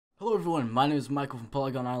Hello everyone, my name is Michael from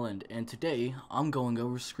PolygonIsland, and today I'm going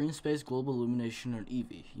over screenspace global illumination on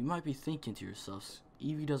Eevee. You might be thinking to yourselves,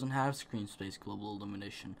 Eevee doesn't have screenspace global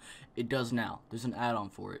illumination. It does now. There's an add-on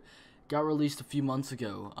for it. Got released a few months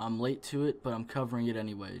ago. I'm late to it, but I'm covering it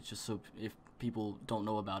anyway, just so if people don't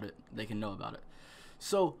know about it, they can know about it.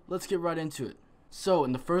 So let's get right into it. So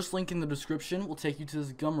in the first link in the description will take you to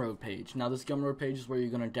this Gumroad page. Now this Gumroad page is where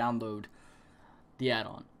you're going to download the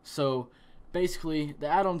add-on. So basically, the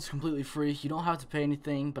add-on is completely free. You don't have to pay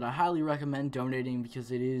anything, but I highly recommend donating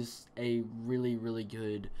because it is a really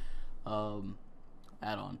good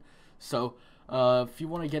add-on. So if you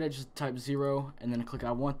want to get it, just type 0 and then click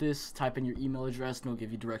I want this, type in your email address, and it'll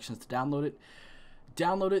give you directions to download it.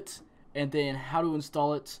 Download it, and then how to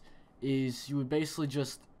install it is you would basically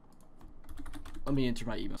just, let me enter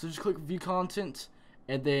my email. So just click view content,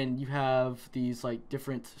 and then you have these like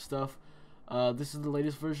different stuff. This is the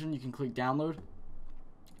latest version. You can click download,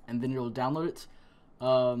 and then it'll download it.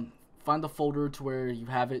 Find the folder to where you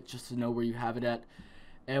have it, just to know where you have it at.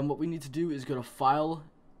 And what we need to do is go to file,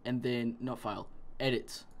 and then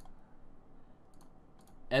edit,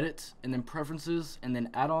 and then preferences, and then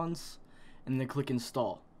add-ons, and then click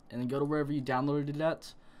install, and then go to wherever you downloaded it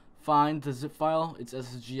at. Find the zip file. It's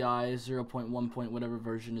SSGI 0.1. Whatever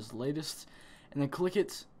version is the latest, and then click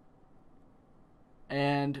it.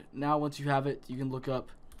 And now once you have it, you can look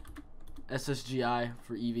up SSGI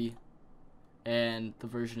for Eevee, and the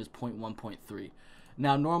version is 0.1.3.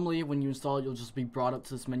 Now normally when you install it, you'll just be brought up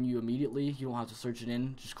to this menu immediately. You don't have to search it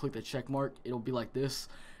in. Just click the check mark. It'll be like this.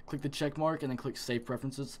 Click the check mark and then click save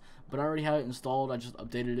preferences. But I already have it installed. I just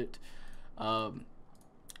updated it.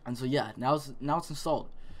 And so yeah, now it's installed.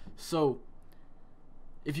 So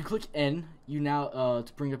if you click N, you now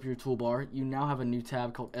to bring up your toolbar, you now have a new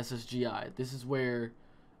tab called SSGI. This is where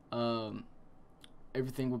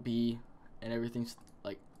everything will be, and everything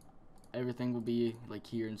will be like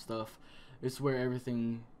here and stuff. This is where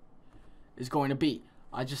everything is going to be.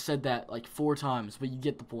 I just said that like 4 times, but you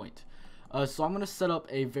get the point. So I'm gonna set up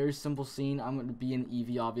a very simple scene. I'm gonna be in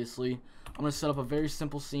Eevee, obviously. I'm gonna set up a very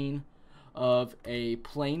simple scene of a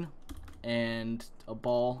plane and a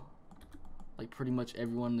ball, like pretty much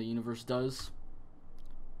everyone in the universe does.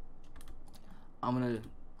 I'm gonna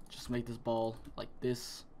just make this ball like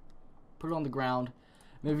this, put it on the ground,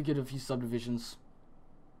 maybe get a few subdivisions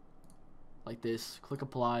like this, click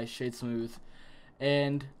apply, shade smooth,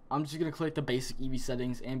 and I'm just gonna click the basic Eevee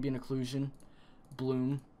settings: ambient occlusion,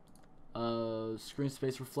 bloom, screen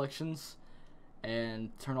space reflections,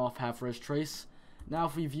 and turn off half res trace. Now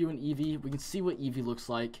if we view an Eevee, we can see what Eevee looks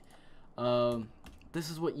like.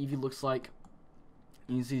 This is what Eevee looks like.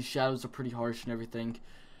 You can see the shadows are pretty harsh and everything.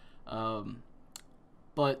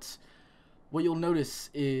 But what you'll notice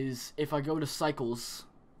is if I go to cycles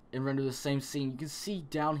and render the same scene, you can see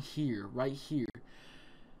down here, right here,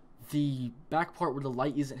 the back part where the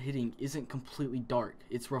light isn't hitting isn't completely dark.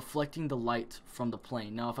 It's reflecting the light from the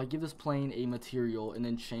plane. Now if I give this plane a material and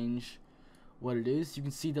then change what it is, you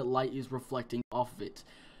can see that light is reflecting off of it.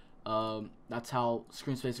 That's how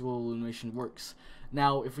screen space illumination works.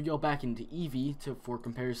 Now if we go back into Eevee for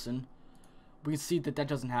comparison, we can see that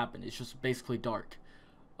doesn't happen. It's just basically dark.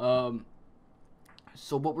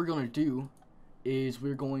 So what we're going to do is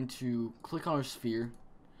we're going to click on our sphere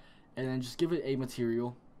and then just give it a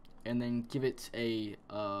material, and then give it a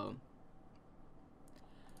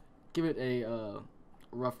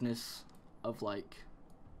roughness of like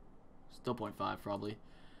still 0.5 probably.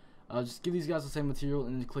 Just give these guys the same material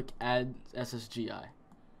and then click add SSGI.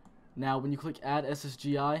 Now when you click add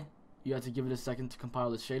SSGI, you have to give it a second to compile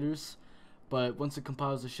the shaders, but once it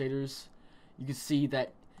compiles the shaders, you can see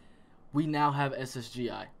that we now have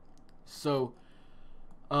SSGI. So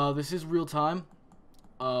this is real time.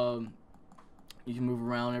 You can move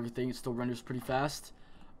around everything. It still renders pretty fast,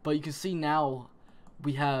 but you can see now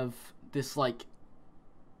we have this like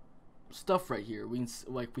stuff right here. We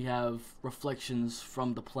have reflections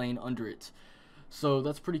from the plane under it, so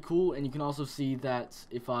that's pretty cool. And you can also see that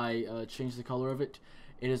if I change the color of it,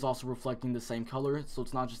 it is also reflecting the same color, so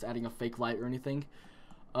it's not just adding a fake light or anything.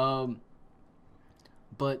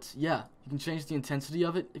 But yeah, you can change the intensity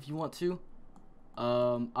of it if you want to.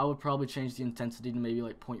 I would probably change the intensity to maybe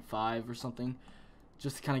like 0.5 or something,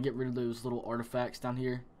 just to kind of get rid of those little artifacts down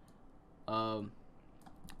here.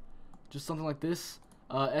 Just something like this.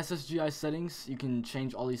 SSGI settings, you can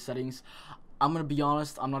change all these settings. I'm gonna be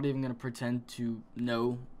honest, I'm not even gonna pretend to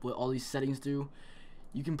know what all these settings do.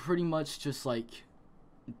 You can pretty much just like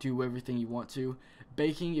do everything you want to.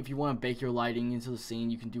 Baking, if you want to bake your lighting into the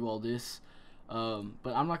scene, you can do all this.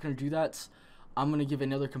 But I'm not gonna do that. I'm gonna give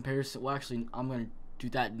another comparison. Well, actually, I'm gonna do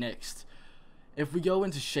that next. if we go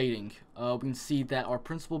into shading, we can see that our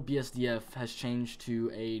principal BSDF has changed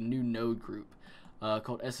to a new node group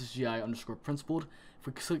called SSGI underscore principled. If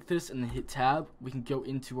we click this and then hit tab, we can go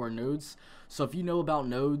into our nodes. So if you know about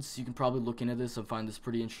nodes, you can probably look into this and find this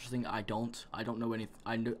pretty interesting. I don't know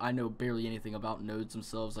anything. I know barely anything about nodes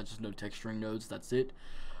themselves. I just know texturing nodes. That's it.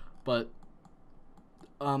 But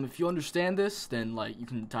if you understand this, then like you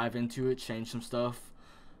can dive into it, change some stuff,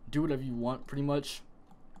 do whatever you want, pretty much.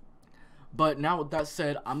 But now with that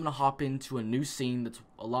said, I'm gonna hop into a new scene that's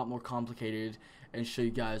a lot more complicated and show you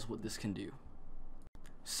guys what this can do.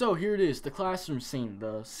 So here it is, the classroom scene,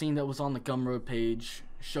 the scene that was on the Gumroad page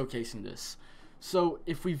showcasing this. So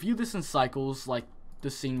if we view this in cycles like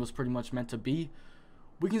the scene was pretty much meant to be,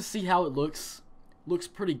 we can see how it looks. Looks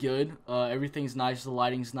pretty good. Everything's nice, the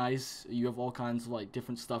lighting's nice, you have all kinds of like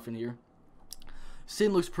different stuff in here.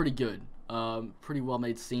 Scene looks pretty good. Pretty well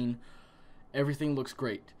made scene. Everything looks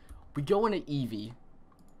great. We go into Eevee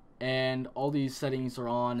and all these settings are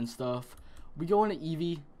on and stuff. We go into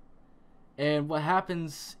Eevee, and what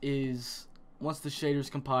happens is once the shaders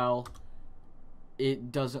compile,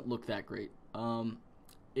 it doesn't look that great.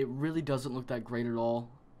 It really doesn't look that great at all.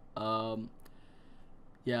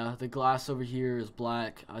 Yeah, the glass over here is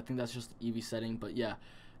black. I think that's just the Eevee setting, but yeah,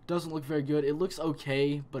 it doesn't look very good. It looks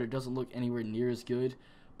okay, but it doesn't look anywhere near as good.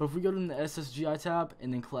 But if we go to the SSGI tab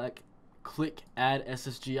and then click Add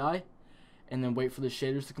SSGI and then wait for the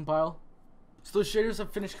shaders to compile. So the shaders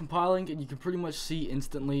have finished compiling, and you can pretty much see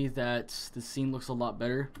instantly that the scene looks a lot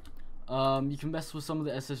better. You can mess with some of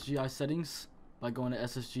the SSGI settings by going to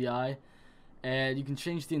SSGI, and you can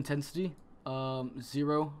change the intensity.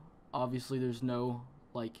 0, obviously there's no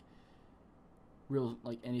like real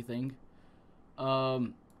like anything.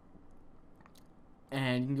 And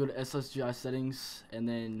you can go to SSGI settings, and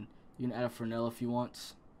then you can add a fresnel if you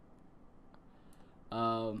want.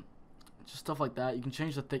 Just stuff like that. You can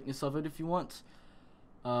change the thickness of it if you want.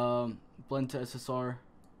 Blend to SSR.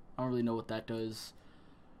 I don't really know what that does,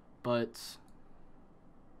 but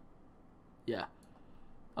yeah.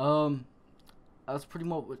 That's pretty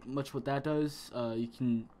much what that does. You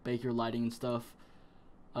can bake your lighting and stuff.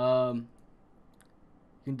 You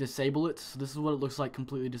can disable it. So this is what it looks like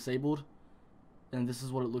completely disabled, and this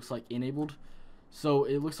is what it looks like enabled. So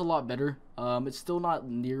it looks a lot better. It's still not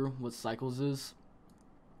near what Cycles is,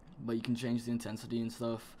 but you can change the intensity and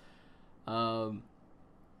stuff.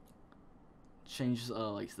 Change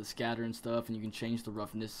like the scatter and stuff, and you can change the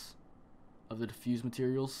roughness of the diffuse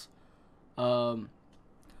materials. So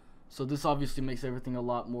this obviously makes everything a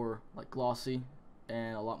lot more like glossy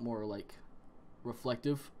and a lot more like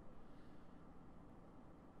reflective.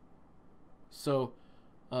 So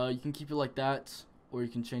you can keep it like that, or you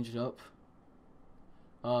can change it up.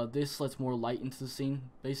 This lets more light into the scene,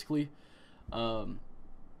 basically.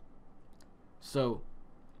 So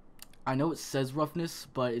I know it says roughness,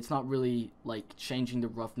 but it's not really like changing the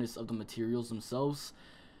roughness of the materials themselves,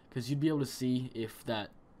 because you'd be able to see if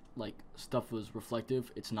that like stuff was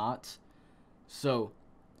reflective. It's not. So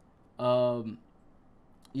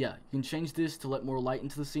yeah, you can change this to let more light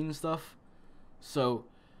into the scene and stuff. So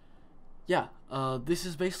yeah, this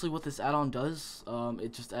is basically what this add-on does.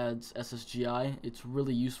 It just adds SSGI. It's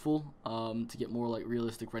really useful to get more like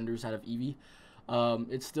realistic renders out of Eevee.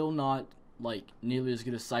 It's still not like nearly as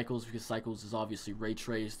good as Cycles, because Cycles is obviously ray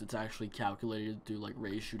traced. It's actually calculated through like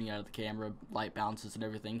rays shooting out of the camera, light bounces and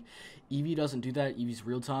everything. Eevee doesn't do that. Eevee's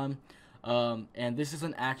real time. And this is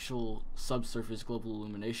an actual subsurface global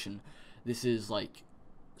illumination. This is like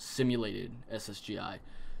simulated SSGI.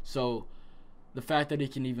 So the fact that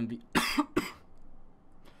it can even be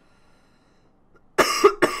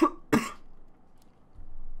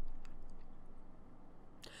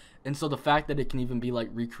and so the fact that it can even be like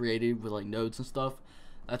recreated with like nodes and stuff,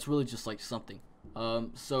 that's really just like something.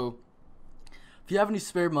 So if you have any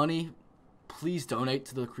spare money, please donate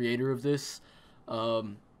to the creator of this.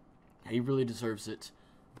 He really deserves it.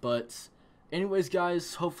 But anyways,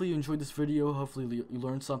 guys, hopefully you enjoyed this video. Hopefully you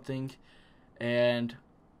learned something, and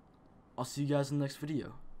I'll see you guys in the next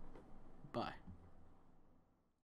video. Bye.